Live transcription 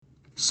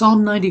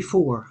Psalm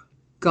 94.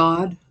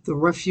 God, the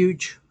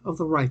refuge of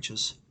the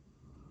righteous.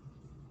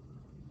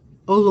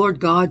 O Lord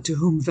God, to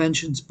whom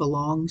vengeance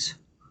belongs,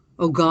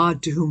 O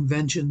God, to whom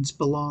vengeance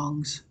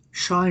belongs,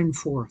 shine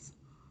forth.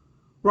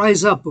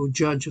 Rise up, O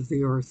Judge of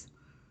the earth.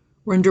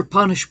 Render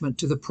punishment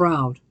to the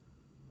proud.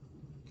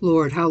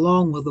 Lord, how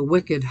long will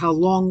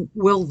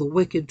the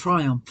wicked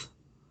triumph?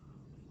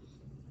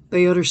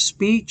 They utter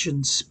speech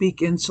and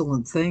speak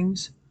insolent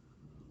things.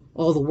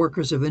 All the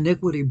workers of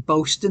iniquity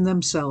boast in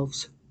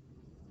themselves.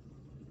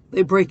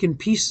 They break in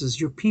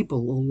pieces your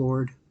people, O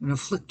Lord, and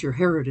afflict your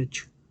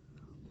heritage.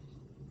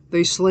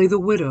 They slay the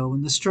widow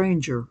and the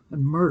stranger,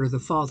 and murder the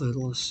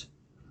fatherless.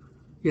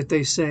 Yet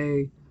they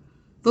say,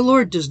 "The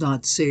Lord does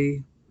not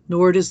see,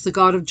 nor does the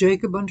God of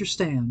Jacob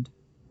understand."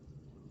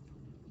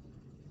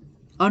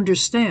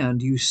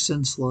 Understand, you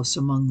senseless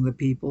among the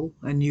people,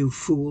 and you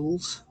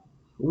fools.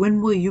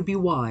 When will you be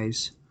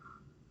wise?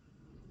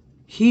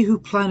 He who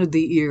planted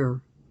the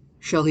ear,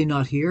 shall he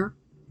not hear?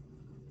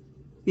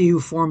 He who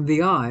formed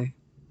the eye,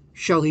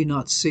 shall he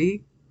not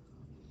see?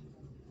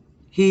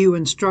 He who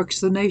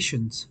instructs the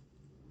nations,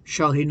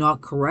 shall he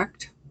not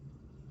correct?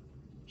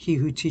 He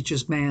who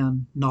teaches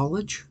man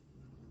knowledge?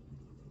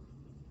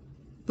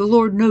 The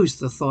Lord knows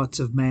the thoughts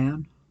of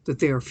man, that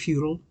they are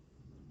futile.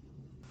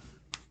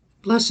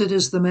 Blessed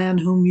is the man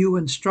whom you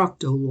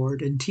instruct, O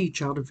Lord, and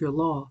teach out of your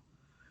law,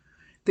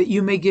 that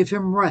you may give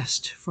him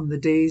rest from the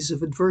days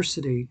of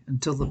adversity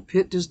until the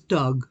pit is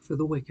dug for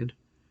the wicked.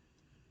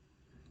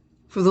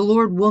 For the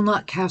Lord will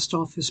not cast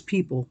off his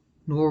people,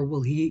 nor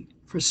will he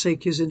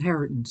forsake his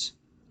inheritance.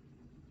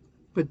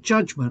 But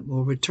judgment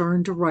will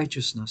return to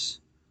righteousness,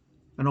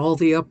 and all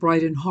the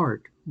upright in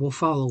heart will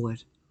follow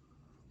it.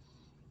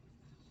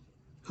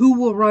 Who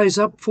will rise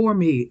up for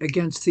me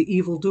against the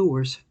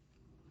evildoers?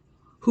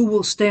 Who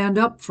will stand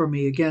up for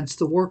me against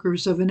the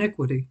workers of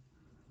iniquity?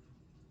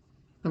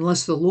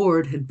 Unless the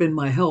Lord had been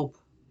my help,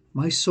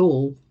 my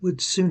soul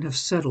would soon have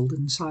settled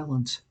in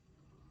silence.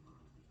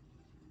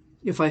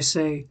 If I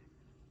say,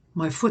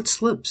 "My foot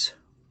slips,"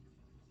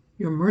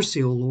 your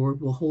mercy, O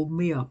Lord, will hold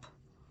me up.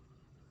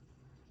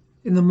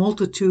 In the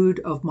multitude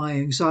of my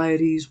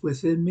anxieties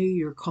within me,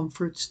 your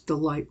comforts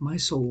delight my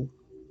soul.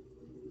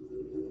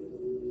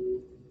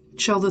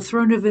 Shall the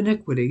throne of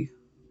iniquity,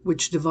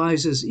 which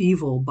devises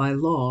evil by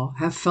law,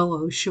 have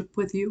fellowship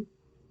with you?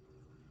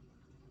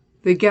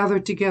 They gather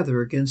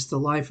together against the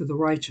life of the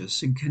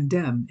righteous and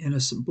condemn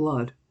innocent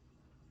blood.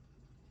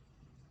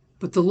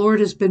 But the Lord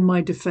has been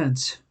my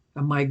defense,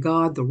 and my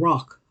God the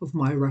rock of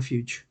my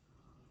refuge.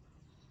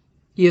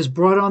 He has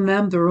brought on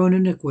them their own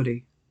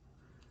iniquity,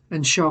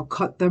 and shall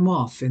cut them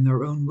off in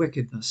their own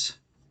wickedness.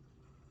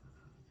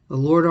 The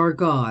Lord our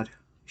God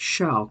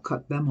shall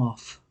cut them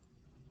off.